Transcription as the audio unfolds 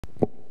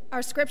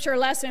Our scripture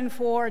lesson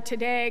for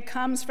today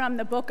comes from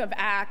the book of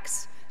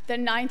Acts, the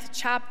 9th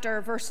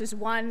chapter, verses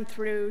 1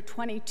 through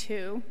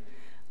 22.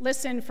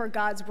 Listen for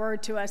God's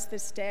word to us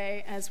this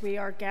day as we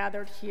are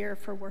gathered here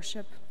for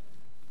worship.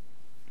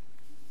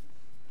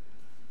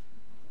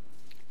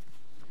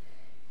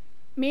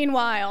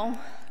 Meanwhile,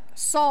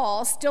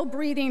 Saul, still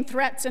breathing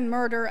threats and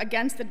murder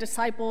against the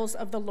disciples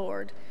of the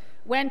Lord,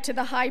 went to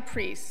the high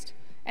priest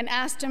and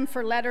asked him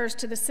for letters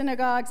to the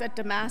synagogues at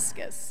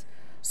Damascus,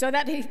 so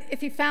that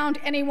if he found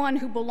anyone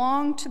who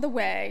belonged to the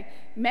way,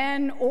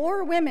 men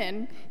or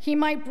women, he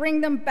might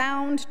bring them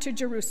bound to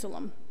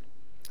Jerusalem.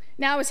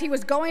 Now, as he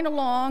was going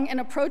along and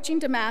approaching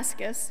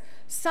Damascus,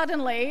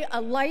 suddenly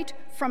a light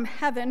from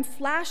heaven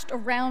flashed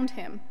around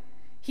him.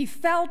 He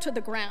fell to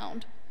the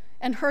ground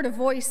and heard a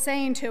voice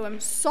saying to him,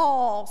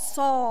 "Saul,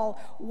 Saul,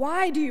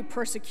 why do you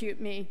persecute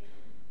me?"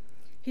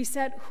 He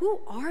said,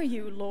 "Who are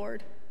you,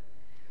 Lord?"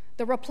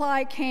 The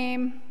reply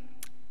came,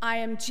 "I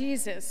am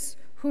Jesus,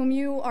 whom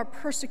you are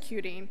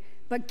persecuting,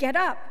 but get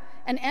up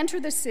and enter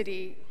the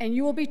city, and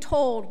you will be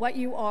told what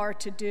you are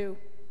to do."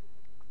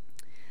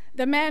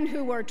 The men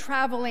who were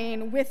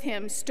traveling with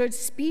him stood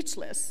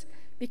speechless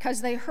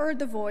because they heard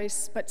the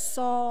voice but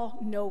saw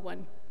no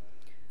one.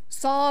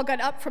 Saul got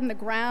up from the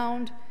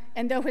ground,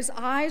 and though his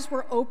eyes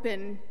were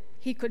open,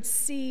 he could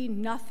see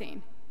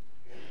nothing.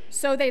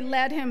 So they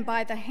led him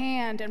by the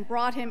hand and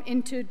brought him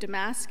into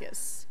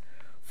Damascus.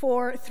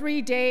 For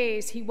 3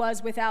 days he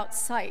was without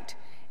sight,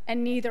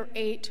 and neither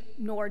ate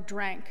nor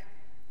drank.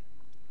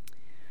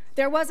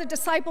 There was a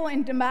disciple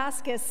in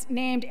Damascus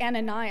named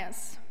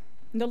Ananias.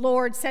 The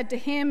Lord said to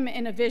him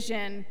in a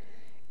vision,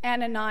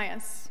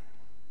 "Ananias."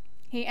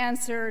 He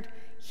answered,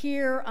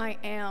 "Here I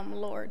am,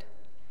 Lord."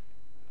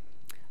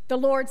 The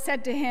Lord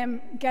said to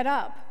him, "Get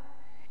up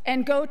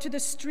and go to the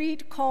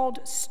street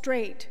called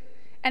Straight,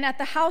 and at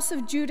the house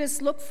of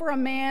Judas look for a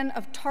man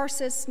of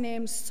Tarsus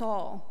named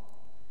Saul.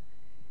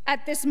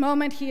 At this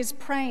moment he is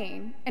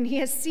praying, and he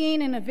has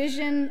seen in a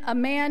vision a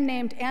man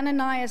named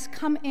Ananias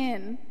come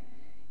in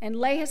and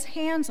lay his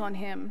hands on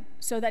him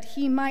so that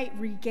he might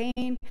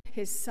regain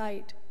his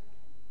sight."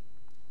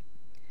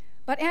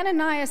 But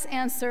Ananias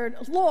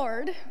answered,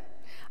 "Lord,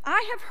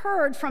 I have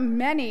heard from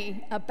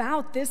many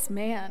about this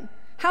man,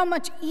 how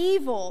much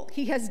evil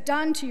he has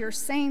done to your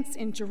saints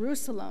in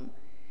Jerusalem.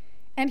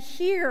 And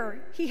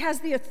here he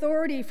has the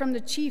authority from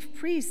the chief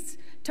priests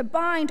to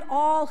bind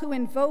all who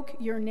invoke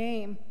your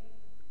name."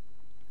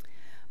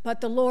 But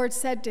the Lord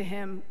said to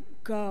him,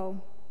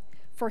 "Go,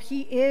 for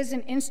he is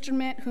an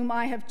instrument whom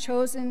I have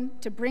chosen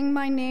to bring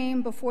my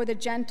name before the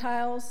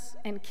Gentiles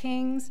and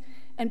kings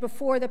and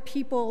before the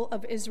people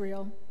of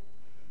Israel.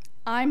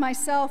 I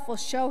myself will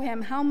show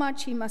him how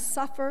much he must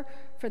suffer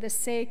for the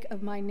sake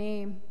of my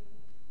name."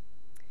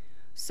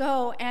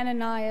 So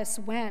Ananias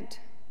went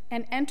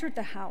and entered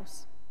the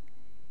house.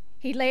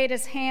 He laid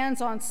his hands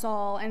on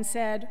Saul and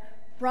said,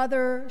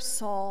 "Brother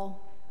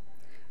Saul,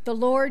 the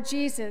Lord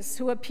Jesus,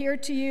 who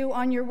appeared to you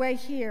on your way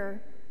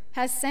here,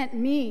 has sent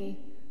me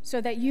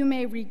so that you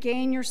may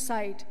regain your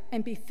sight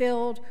and be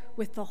filled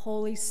with the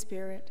Holy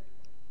Spirit."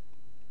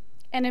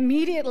 And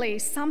immediately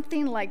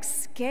something like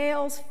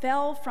scales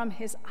fell from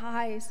his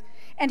eyes,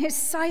 and his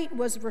sight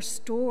was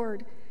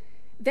restored.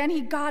 Then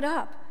he got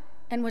up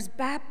and was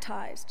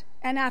baptized,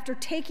 and after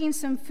taking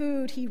some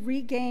food, he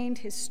regained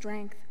his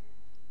strength.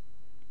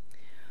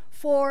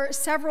 For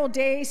several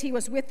days he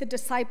was with the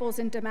disciples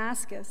in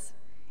Damascus,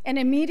 and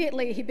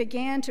immediately he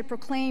began to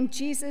proclaim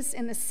Jesus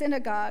in the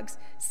synagogues,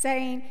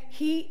 saying,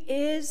 "He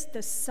is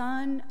the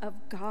Son of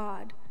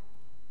God."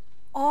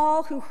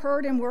 All who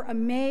heard him were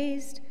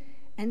amazed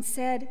and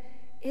said,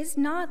 "Is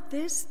not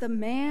this the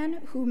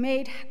man who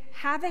made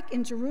havoc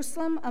in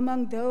Jerusalem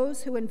among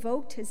those who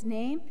invoked his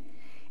name?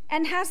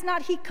 And has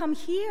not he come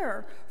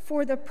here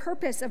for the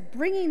purpose of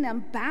bringing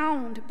them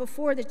bound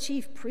before the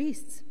chief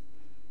priests?"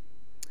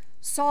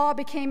 Saul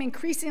became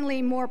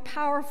increasingly more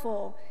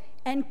powerful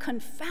and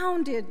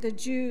confounded the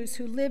Jews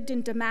who lived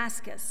in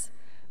Damascus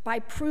by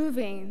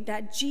proving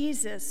that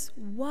Jesus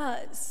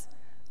was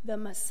the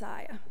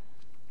Messiah.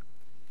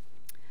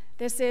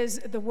 This is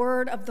the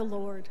word of the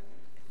Lord.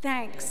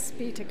 Thanks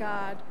be to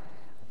God.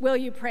 Will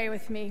you pray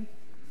with me?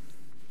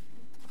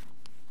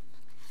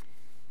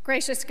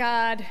 Gracious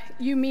God,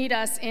 you meet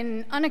us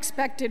in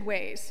unexpected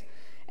ways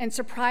and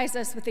surprise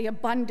us with the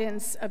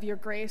abundance of your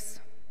grace.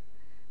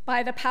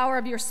 By the power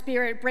of your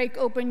Spirit, break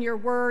open your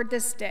word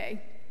this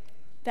day,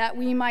 that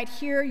we might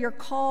hear your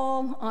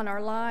call on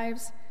our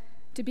lives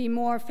to be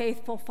more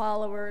faithful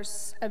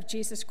followers of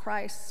Jesus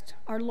Christ,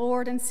 our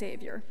Lord and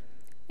Savior,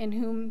 in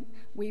whom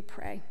we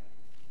pray.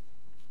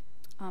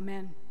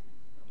 Amen.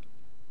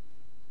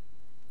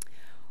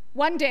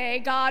 One day,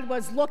 God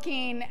was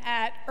looking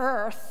at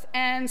earth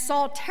and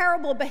saw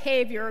terrible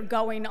behavior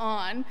going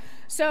on.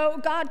 So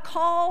God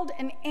called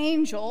an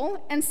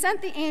angel and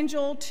sent the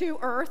angel to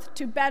earth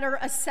to better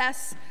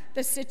assess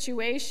the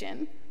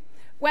situation.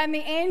 When the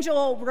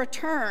angel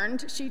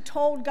returned, she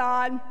told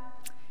God,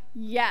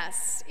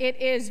 "Yes, it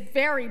is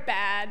very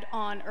bad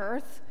on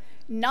earth.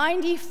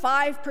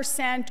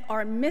 95%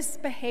 are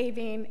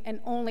misbehaving and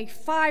only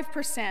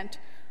 5%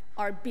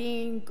 are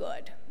being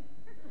good.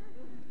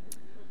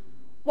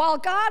 While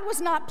God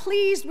was not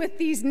pleased with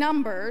these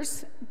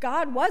numbers,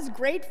 God was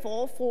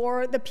grateful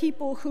for the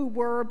people who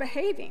were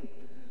behaving.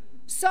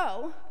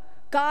 So,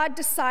 God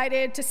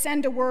decided to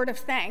send a word of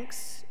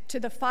thanks to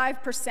the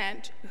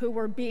 5% who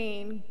were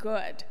being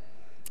good.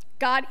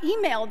 God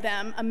emailed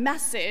them a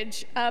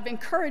message of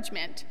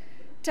encouragement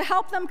to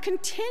help them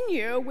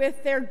continue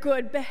with their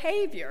good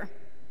behavior.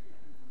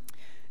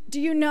 Do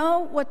you know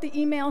what the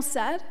email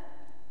said?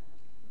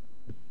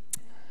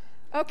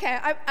 Okay,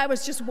 I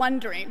was just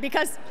wondering,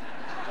 because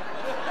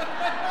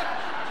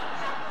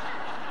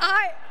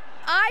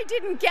I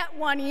didn't get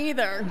one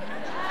either.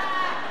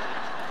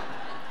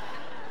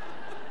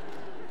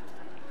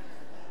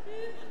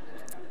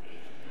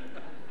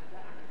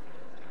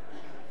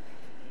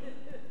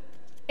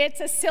 It's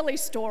a silly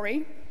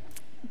story,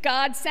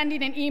 God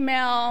sending an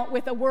email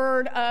with a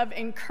word of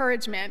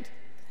encouragement,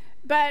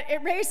 but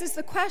it raises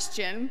the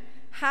question,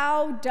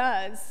 how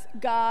does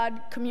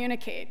God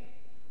communicate?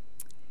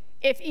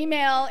 If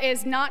email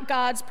is not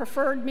God's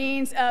preferred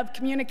means of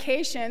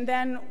communication,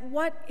 then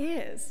what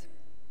is?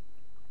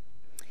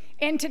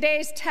 In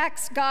today's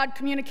text, God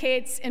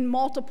communicates in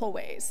multiple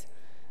ways: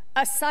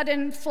 a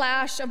sudden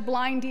flash of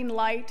blinding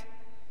light,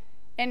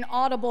 an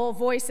audible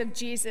voice of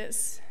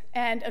Jesus,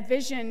 and a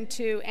vision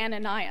to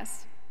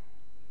Ananias.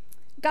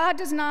 God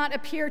does not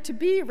appear to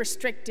be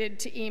restricted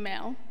to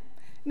email,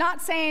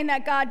 not saying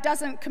that God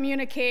doesn't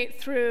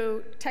communicate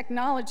through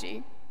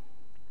technology,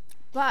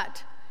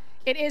 but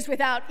it is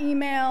without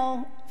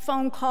email,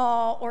 phone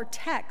call, or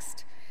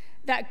text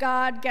that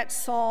God gets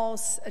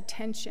Saul's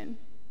attention.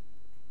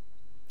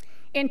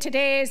 In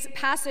today's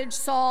passage,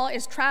 Saul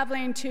is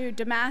traveling to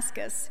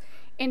Damascus,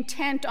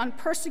 intent on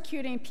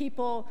persecuting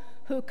people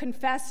who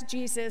confess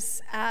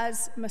Jesus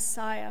as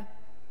Messiah.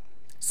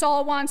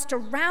 Saul wants to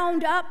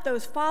round up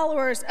those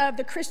followers of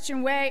the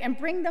Christian way and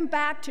bring them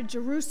back to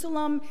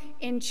Jerusalem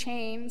in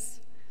chains,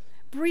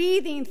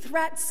 breathing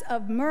threats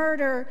of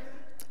murder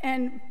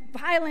and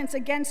violence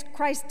against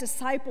Christ's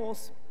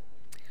disciples.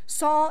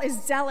 Saul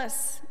is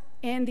zealous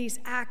in these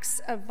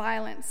acts of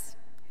violence.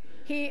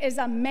 He is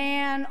a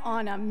man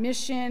on a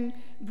mission,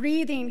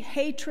 breathing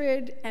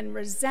hatred and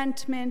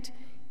resentment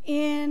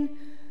in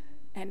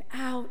and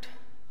out,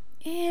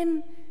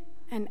 in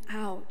and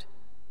out.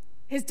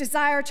 His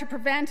desire to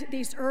prevent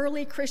these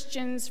early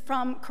Christians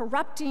from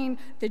corrupting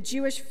the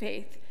Jewish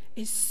faith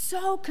is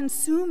so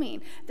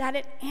consuming that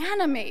it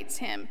animates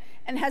him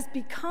and has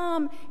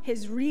become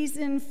his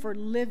reason for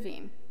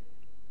living.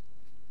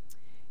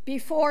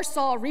 Before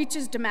Saul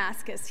reaches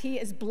Damascus, he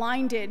is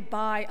blinded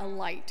by a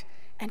light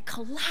and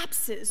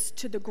collapses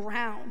to the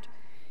ground.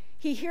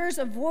 He hears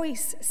a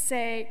voice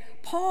say,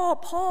 "Paul,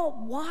 Paul,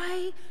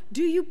 why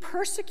do you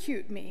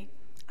persecute me?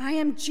 I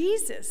am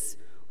Jesus,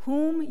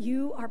 whom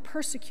you are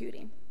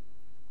persecuting."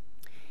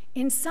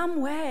 In some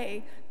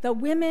way, the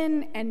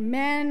women and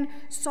men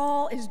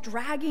Saul is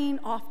dragging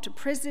off to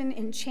prison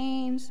in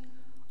chains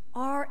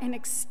are an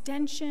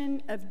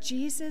extension of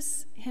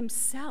Jesus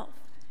himself,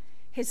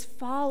 his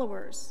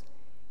followers,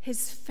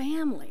 his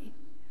family,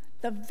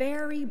 the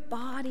very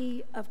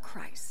body of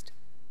Christ.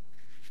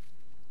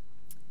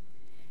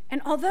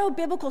 And although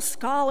biblical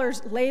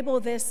scholars label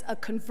this a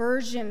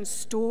conversion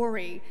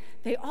story,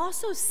 they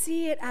also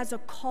see it as a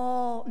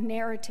call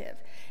narrative.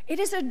 It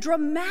is a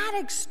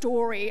dramatic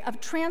story of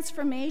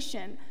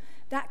transformation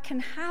that can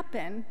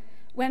happen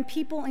when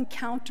people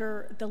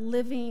encounter the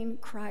living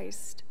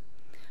Christ.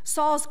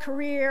 Saul's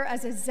career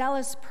as a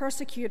zealous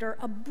persecutor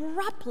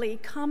abruptly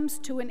comes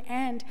to an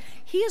end.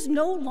 He is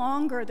no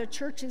longer the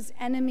church's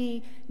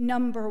enemy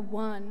number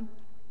one.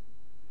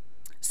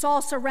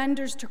 Saul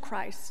surrenders to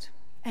Christ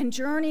and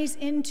journeys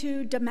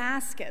into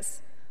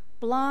Damascus,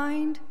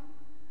 blind,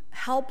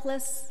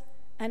 helpless,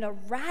 and a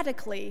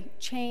radically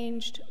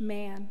changed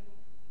man.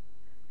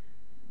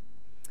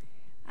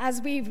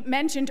 As we've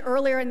mentioned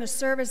earlier in the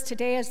service,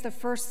 today is the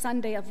first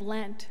Sunday of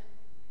Lent.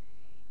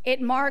 It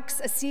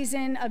marks a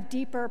season of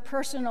deeper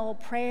personal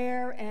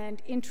prayer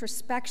and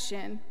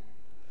introspection.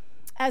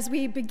 As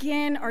we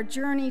begin our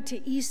journey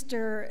to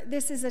Easter,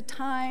 this is a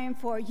time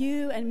for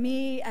you and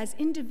me as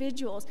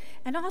individuals,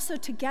 and also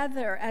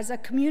together as a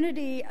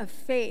community of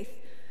faith,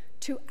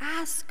 to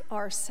ask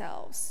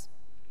ourselves,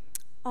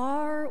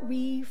 are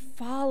we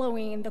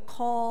following the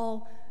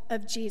call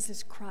of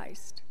Jesus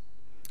Christ?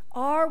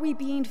 Are we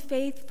being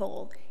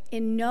faithful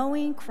in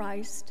knowing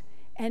Christ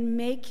and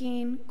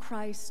making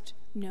Christ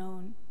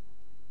known?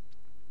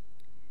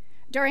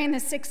 During the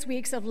 6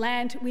 weeks of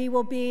Lent, we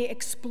will be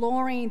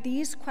exploring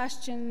these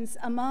questions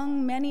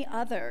among many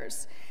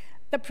others.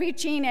 The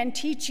preaching and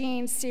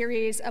teaching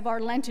series of our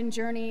Lenten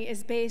journey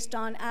is based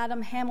on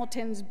Adam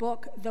Hamilton's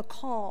book, The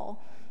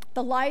Call,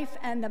 The Life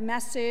and the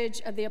Message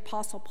of the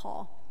Apostle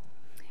Paul.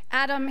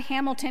 Adam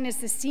Hamilton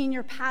is the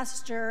senior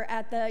pastor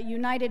at the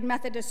United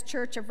Methodist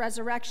Church of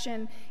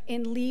Resurrection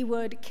in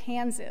Leawood,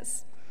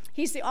 Kansas.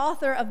 He's the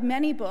author of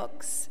many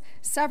books,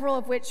 several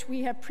of which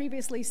we have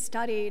previously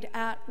studied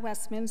at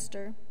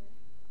Westminster.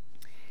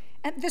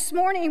 And this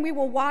morning, we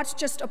will watch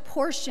just a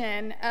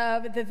portion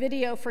of the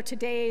video for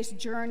today's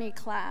Journey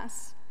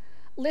class.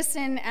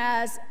 Listen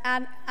as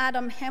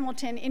Adam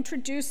Hamilton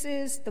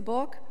introduces the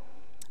book,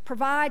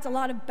 provides a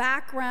lot of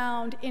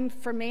background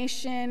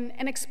information,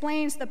 and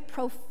explains the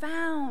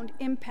profound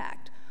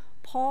impact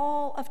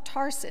Paul of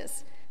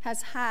Tarsus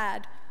has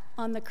had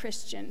on the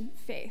Christian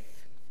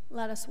faith.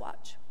 Let us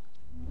watch.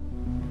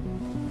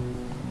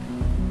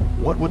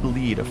 What would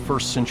lead a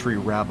first-century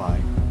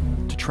rabbi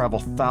to travel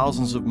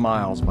thousands of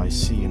miles by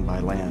sea and by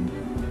land,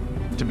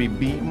 to be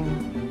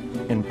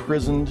beaten,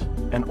 imprisoned,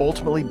 and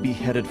ultimately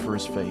beheaded for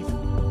his faith?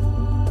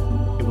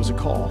 It was a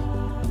call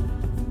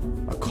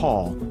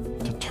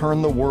to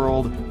turn the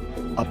world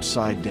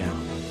upside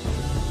down.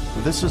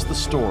 This is the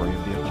story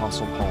of the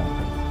Apostle Paul,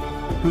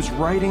 whose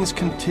writings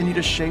continue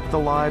to shape the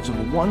lives of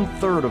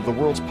 1/3 of the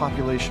world's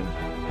population,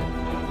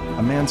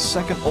 a man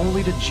second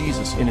only to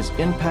Jesus in his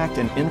impact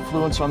and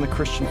influence on the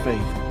Christian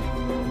faith,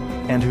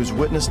 and whose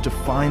witness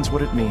defines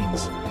what it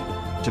means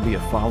to be a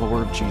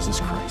follower of Jesus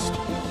Christ.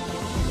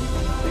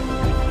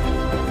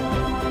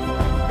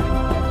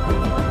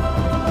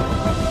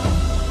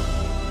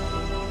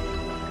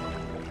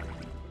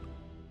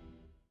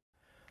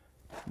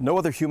 No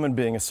other human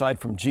being aside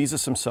from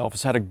Jesus himself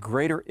has had a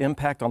greater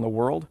impact on the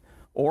world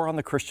or on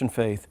the Christian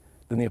faith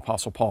than the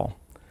Apostle Paul.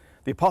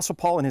 The Apostle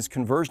Paul, in his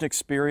conversion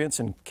experience,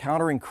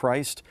 encountering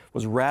Christ,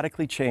 was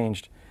radically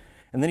changed.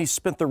 And then he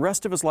spent the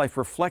rest of his life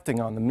reflecting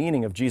on the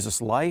meaning of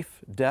Jesus' life,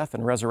 death,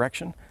 and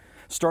resurrection,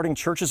 starting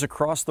churches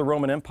across the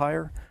Roman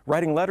Empire,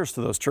 writing letters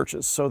to those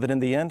churches, so that in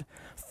the end,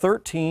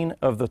 13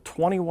 of the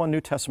 21 New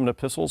Testament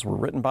epistles were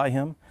written by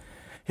him.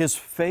 His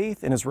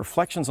faith and his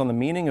reflections on the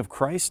meaning of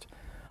Christ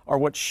are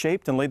what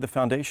shaped and laid the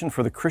foundation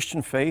for the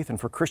Christian faith and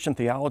for Christian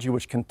theology,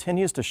 which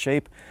continues to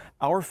shape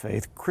our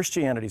faith,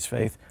 Christianity's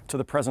faith, to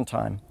the present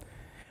time.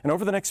 And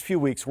over the next few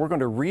weeks, we're going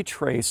to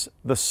retrace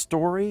the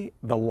story,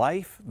 the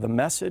life, the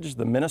message,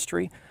 the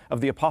ministry of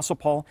the Apostle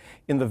Paul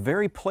in the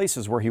very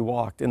places where he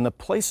walked, in the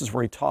places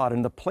where he taught,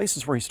 in the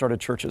places where he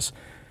started churches.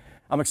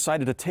 I'm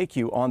excited to take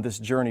you on this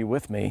journey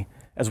with me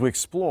as we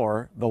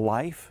explore the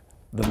life,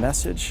 the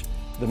message,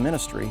 the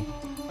ministry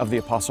of the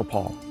Apostle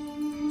Paul.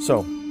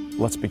 So,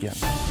 let's begin.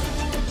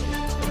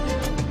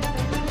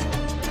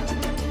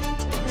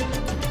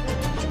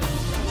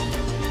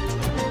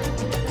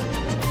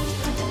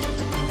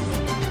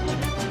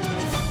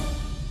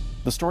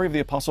 The story of the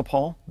Apostle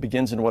Paul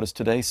begins in what is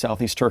today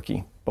southeast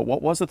Turkey, but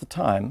what was at the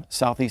time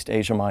Southeast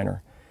Asia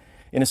Minor,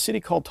 in a city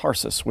called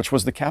Tarsus, which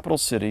was the capital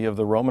city of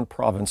the Roman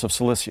province of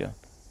Cilicia.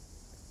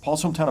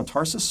 Paul's hometown of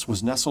Tarsus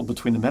was nestled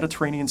between the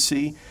Mediterranean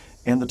Sea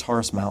and the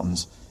Taurus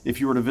Mountains.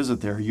 If you were to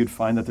visit there, you'd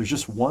find that there's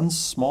just one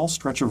small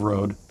stretch of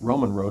road,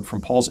 Roman road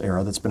from Paul's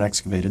era, that's been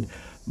excavated.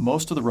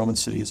 Most of the Roman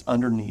city is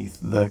underneath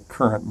the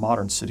current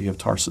modern city of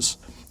Tarsus.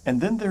 And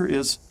then there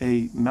is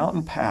a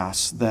mountain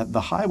pass that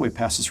the highway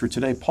passes through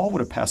today. Paul would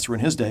have passed through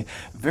in his day.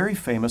 Very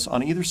famous.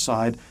 On either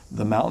side,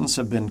 the mountains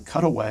have been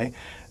cut away.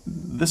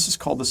 This is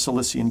called the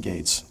Cilician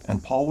Gates.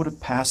 And Paul would have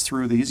passed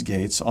through these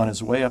gates on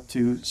his way up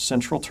to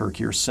central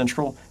Turkey or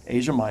central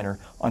Asia Minor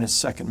on his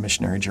second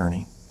missionary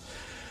journey.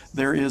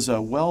 There is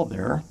a well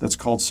there that's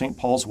called St.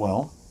 Paul's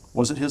Well.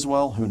 Was it his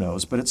well? Who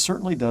knows? But it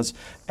certainly does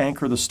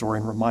anchor the story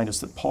and remind us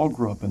that Paul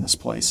grew up in this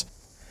place.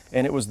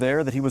 And it was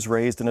there that he was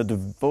raised in a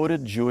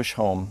devoted Jewish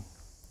home.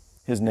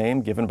 His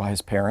name, given by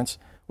his parents,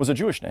 was a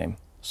Jewish name,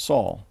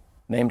 Saul,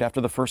 named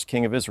after the first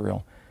king of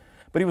Israel.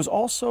 But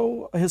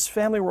his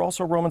family were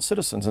also Roman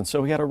citizens, and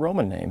so he had a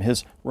Roman name.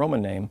 His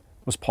Roman name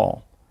was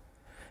Paul.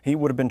 He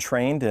would have been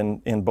trained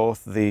in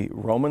both the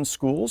Roman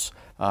schools,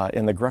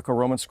 in the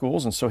Greco-Roman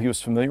schools, and so he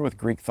was familiar with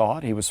Greek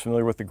thought. He was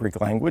familiar with the Greek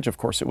language. Of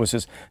course, it was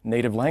his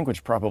native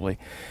language, probably.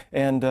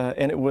 And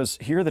it was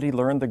here that he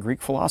learned the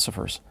Greek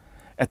philosophers.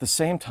 At the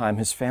same time,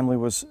 his family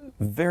was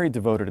very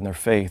devoted in their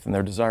faith and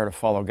their desire to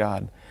follow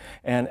God.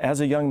 And as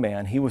a young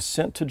man, he was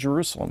sent to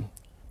Jerusalem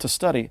to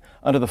study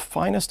under the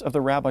finest of the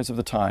rabbis of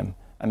the time,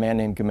 a man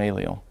named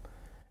Gamaliel.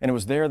 And it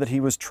was there that he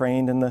was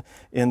trained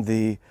in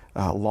the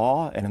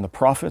law and in the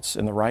prophets,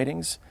 in the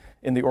writings,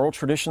 in the oral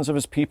traditions of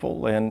his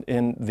people, and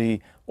in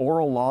the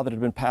oral law that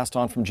had been passed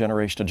on from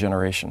generation to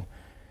generation.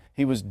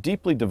 He was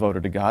deeply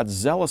devoted to God,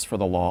 zealous for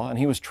the law, and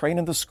he was trained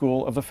in the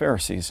school of the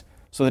Pharisees,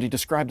 so that he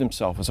described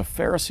himself as a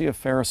Pharisee of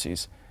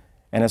Pharisees,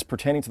 and as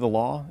pertaining to the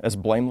law, as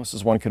blameless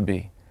as one could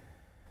be.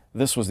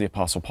 This was the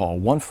Apostle Paul,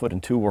 1 foot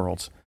in 2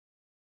 worlds.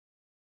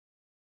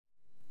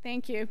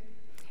 Thank you.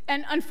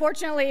 And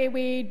unfortunately,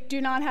 we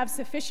do not have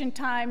sufficient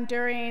time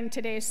during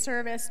today's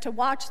service to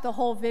watch the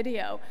whole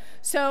video.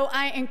 So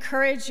I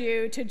encourage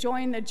you to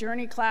join the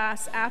Journey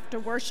class after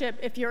worship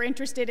if you're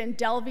interested in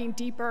delving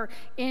deeper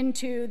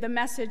into the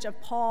message of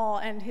Paul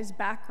and his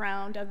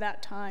background of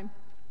that time.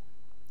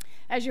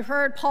 As you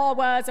heard, Paul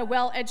was a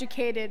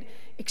well-educated,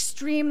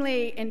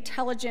 extremely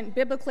intelligent,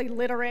 biblically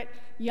literate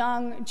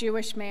young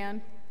Jewish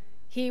man.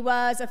 He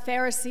was a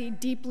Pharisee,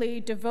 deeply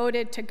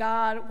devoted to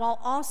God, while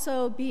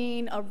also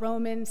being a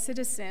Roman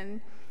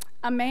citizen,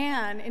 a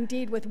man,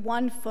 indeed, with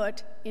 1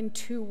 foot in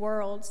 2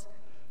 worlds.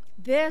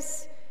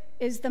 This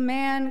is the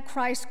man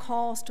Christ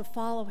calls to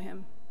follow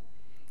him.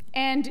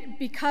 And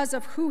because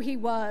of who he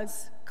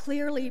was,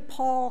 clearly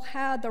Paul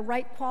had the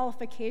right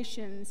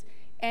qualifications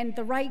and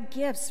the right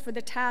gifts for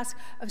the task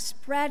of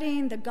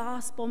spreading the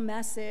gospel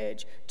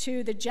message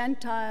to the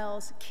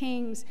Gentiles,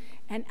 kings,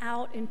 and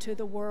out into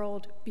the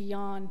world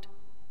beyond.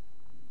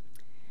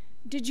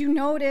 Did you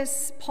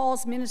notice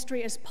Paul's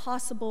ministry is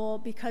possible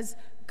because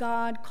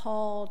God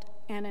called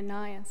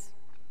Ananias?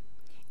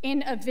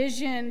 In a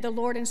vision, the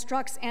Lord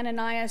instructs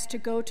Ananias to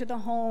go to the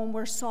home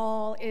where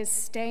Saul is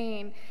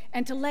staying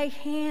and to lay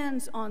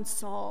hands on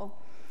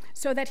Saul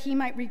so that he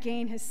might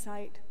regain his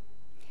sight.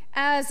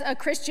 As a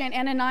Christian,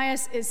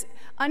 Ananias is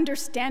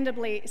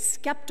understandably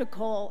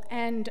skeptical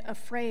and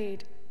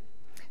afraid.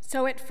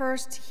 So at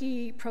first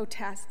he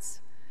protests.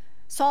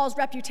 Saul's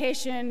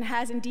reputation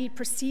has indeed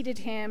preceded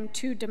him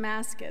to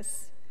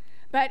Damascus.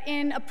 But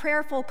in a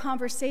prayerful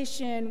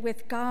conversation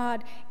with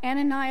God,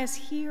 Ananias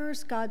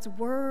hears God's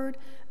word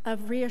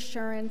of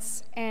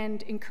reassurance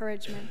and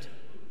encouragement.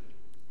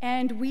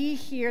 And we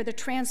hear the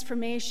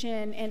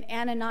transformation in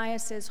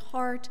Ananias's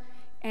heart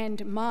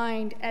and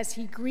mind as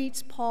he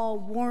greets Paul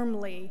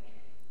warmly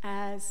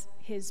as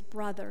his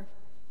brother.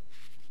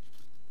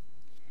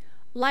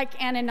 Like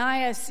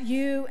Ananias,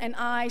 you and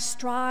I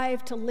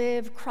strive to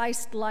live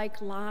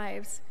Christ-like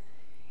lives.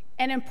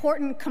 An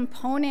important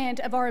component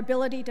of our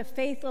ability to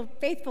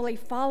faithfully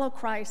follow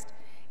Christ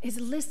is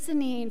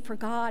listening for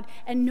God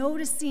and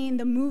noticing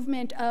the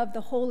movement of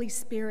the Holy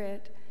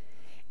Spirit.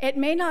 It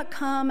may not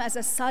come as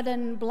a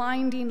sudden,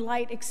 blinding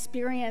light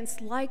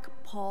experience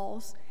like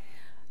Paul's.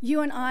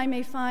 You and I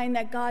may find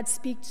that God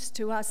speaks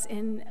to us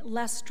in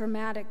less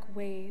dramatic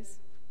ways.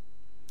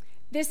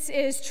 This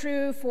is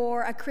true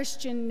for a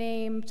Christian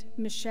named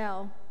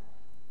Michelle.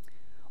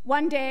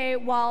 One day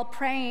while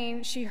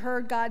praying, she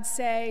heard God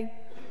say,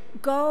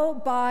 "Go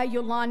buy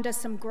Yolanda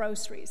some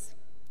groceries."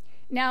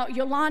 Now,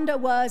 Yolanda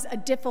was a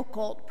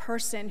difficult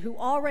person who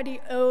already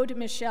owed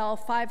Michelle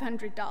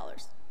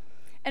 $500.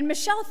 And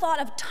Michelle thought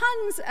of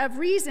tons of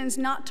reasons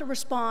not to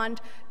respond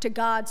to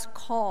God's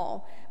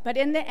call. But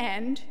in the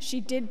end,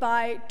 she did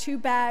buy 2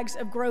 bags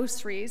of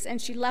groceries,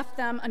 and she left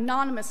them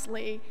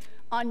anonymously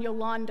on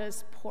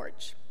Yolanda's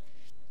porch.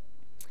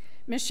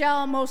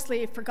 Michelle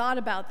mostly forgot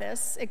about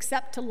this,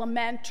 except to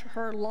lament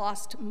her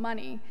lost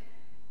money.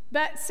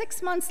 But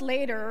 6 months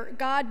later,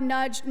 God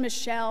nudged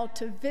Michelle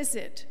to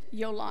visit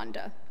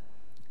Yolanda.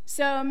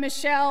 So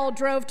Michelle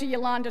drove to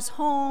Yolanda's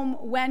home,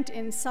 went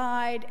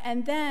inside,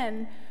 and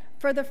then,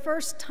 for the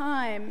first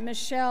time,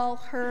 Michelle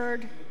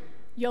heard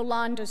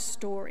Yolanda's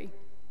story.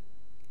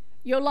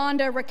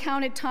 Yolanda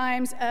recounted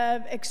times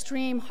of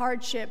extreme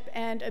hardship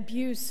and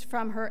abuse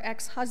from her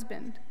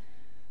ex-husband.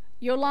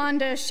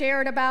 Yolanda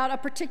shared about a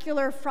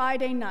particular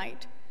Friday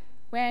night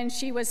when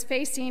she was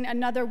facing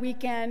another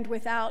weekend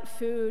without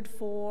food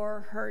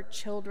for her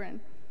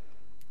children.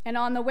 And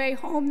on the way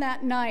home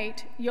that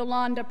night,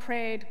 Yolanda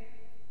prayed,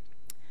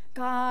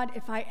 "God,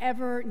 if I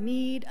ever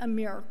need a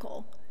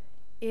miracle,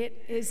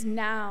 it is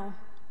now."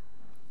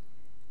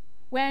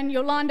 When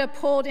Yolanda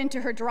pulled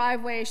into her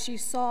driveway, she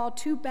saw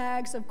 2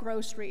 bags of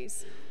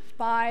groceries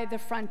by the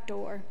front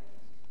door.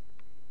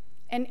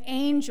 "An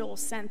angel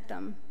sent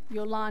them,"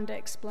 Yolanda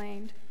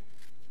explained.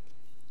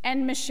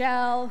 And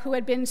Michelle, who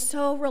had been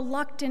so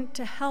reluctant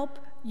to help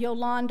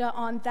Yolanda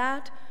on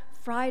that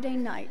Friday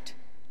night,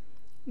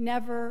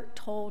 never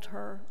told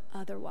her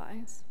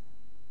otherwise.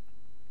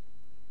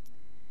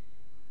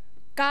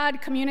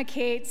 God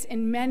communicates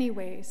in many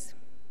ways.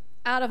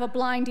 Out of a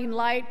blinding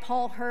light,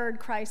 Paul heard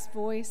Christ's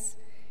voice.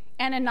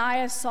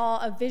 Ananias saw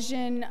a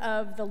vision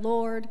of the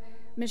Lord.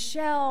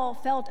 Michelle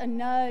felt a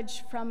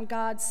nudge from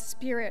God's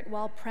Spirit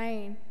while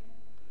praying.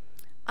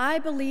 I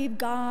believe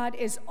God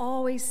is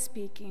always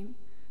speaking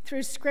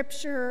through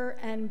scripture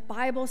and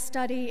Bible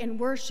study and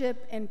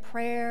worship and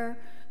prayer,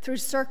 through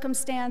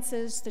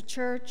circumstances, the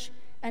church,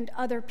 and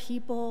other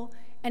people,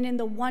 and in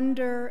the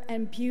wonder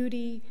and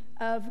beauty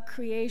of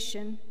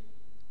creation.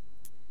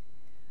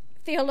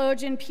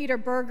 Theologian Peter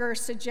Berger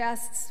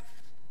suggests,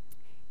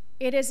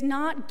 "It is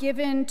not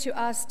given to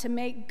us to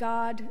make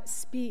God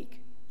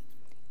speak.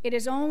 It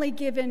is only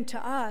given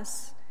to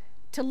us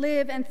to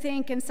live and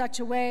think in such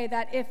a way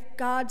that if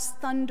God's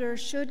thunder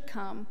should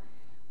come,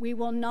 we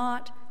will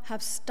not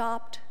have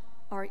stopped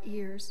our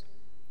ears."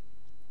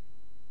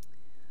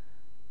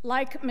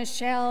 Like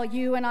Michelle,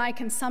 you and I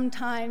can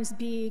sometimes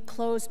be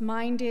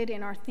closed-minded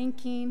in our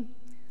thinking,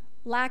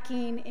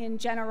 lacking in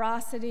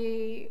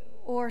generosity,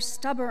 or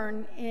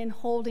stubborn in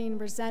holding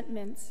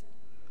resentments.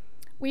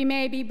 We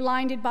may be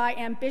blinded by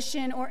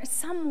ambition or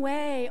some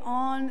way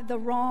on the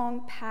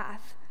wrong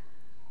path.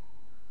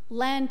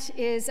 Lent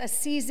is a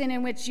season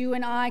in which you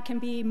and I can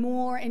be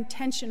more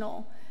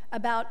intentional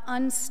about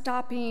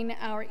unstopping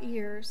our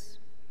ears,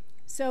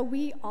 so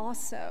we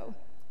also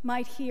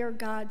might hear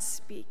God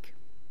speak.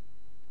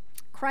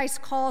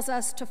 Christ calls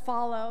us to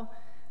follow,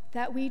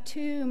 that we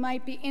too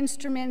might be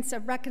instruments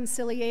of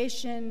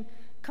reconciliation,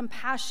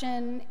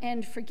 compassion,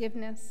 and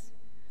forgiveness,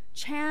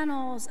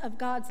 channels of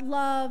God's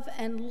love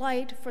and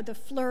light for the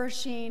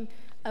flourishing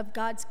of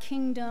God's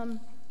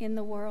kingdom in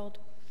the world.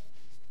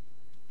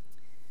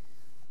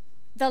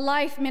 The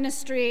life,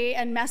 ministry,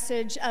 and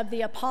message of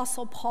the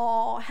Apostle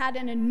Paul had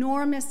an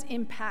enormous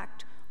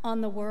impact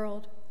on the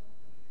world.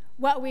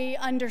 What we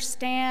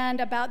understand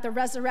about the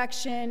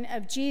resurrection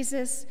of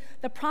Jesus,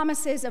 the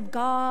promises of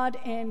God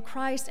in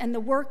Christ, and the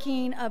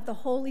working of the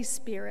Holy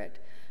Spirit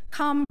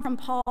come from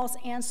Paul's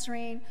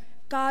answering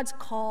God's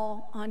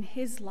call on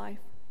his life.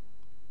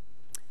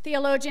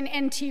 Theologian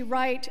N.T.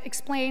 Wright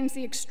explains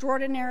the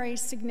extraordinary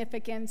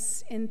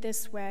significance in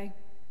this way.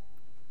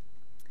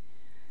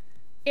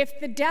 If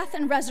the death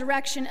and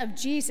resurrection of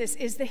Jesus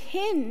is the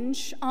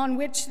hinge on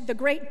which the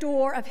great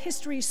door of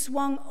history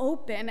swung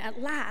open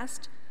at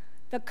last,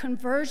 the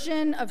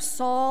conversion of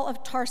Saul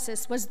of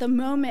Tarsus was the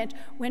moment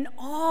when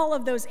all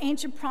of those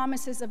ancient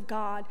promises of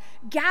God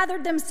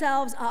gathered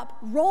themselves up,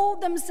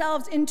 rolled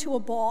themselves into a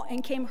ball,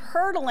 and came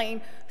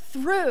hurtling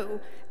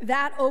through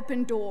that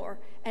open door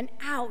and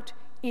out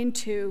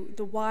into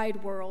the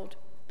wide world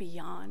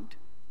beyond.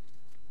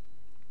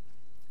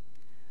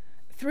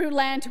 Through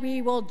Lent,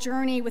 we will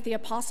journey with the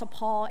Apostle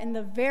Paul in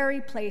the very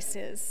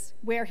places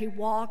where he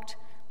walked,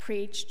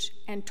 preached,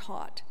 and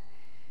taught.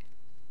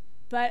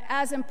 But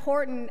as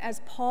important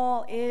as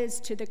Paul is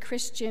to the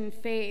Christian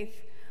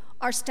faith,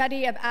 our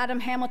study of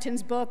Adam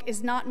Hamilton's book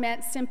is not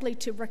meant simply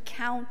to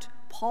recount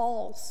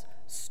Paul's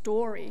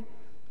story.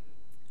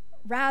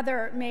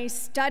 Rather, may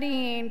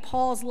studying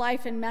Paul's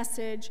life and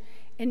message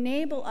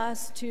enable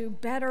us to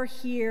better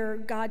hear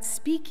God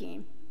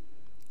speaking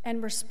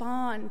and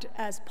respond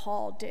as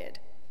Paul did.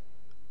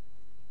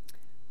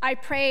 I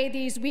pray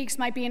these weeks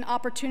might be an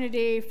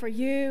opportunity for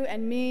you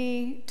and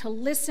me to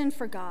listen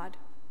for God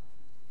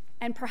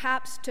and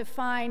perhaps to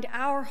find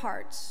our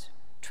hearts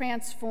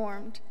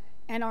transformed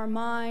and our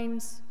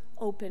minds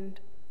opened.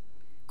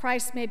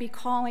 Christ may be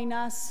calling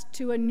us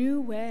to a new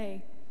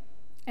way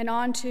and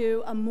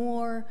onto a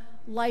more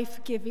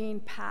life-giving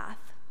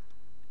path.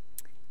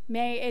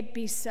 May it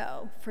be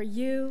so for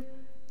you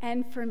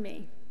and for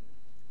me.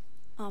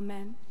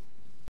 Amen.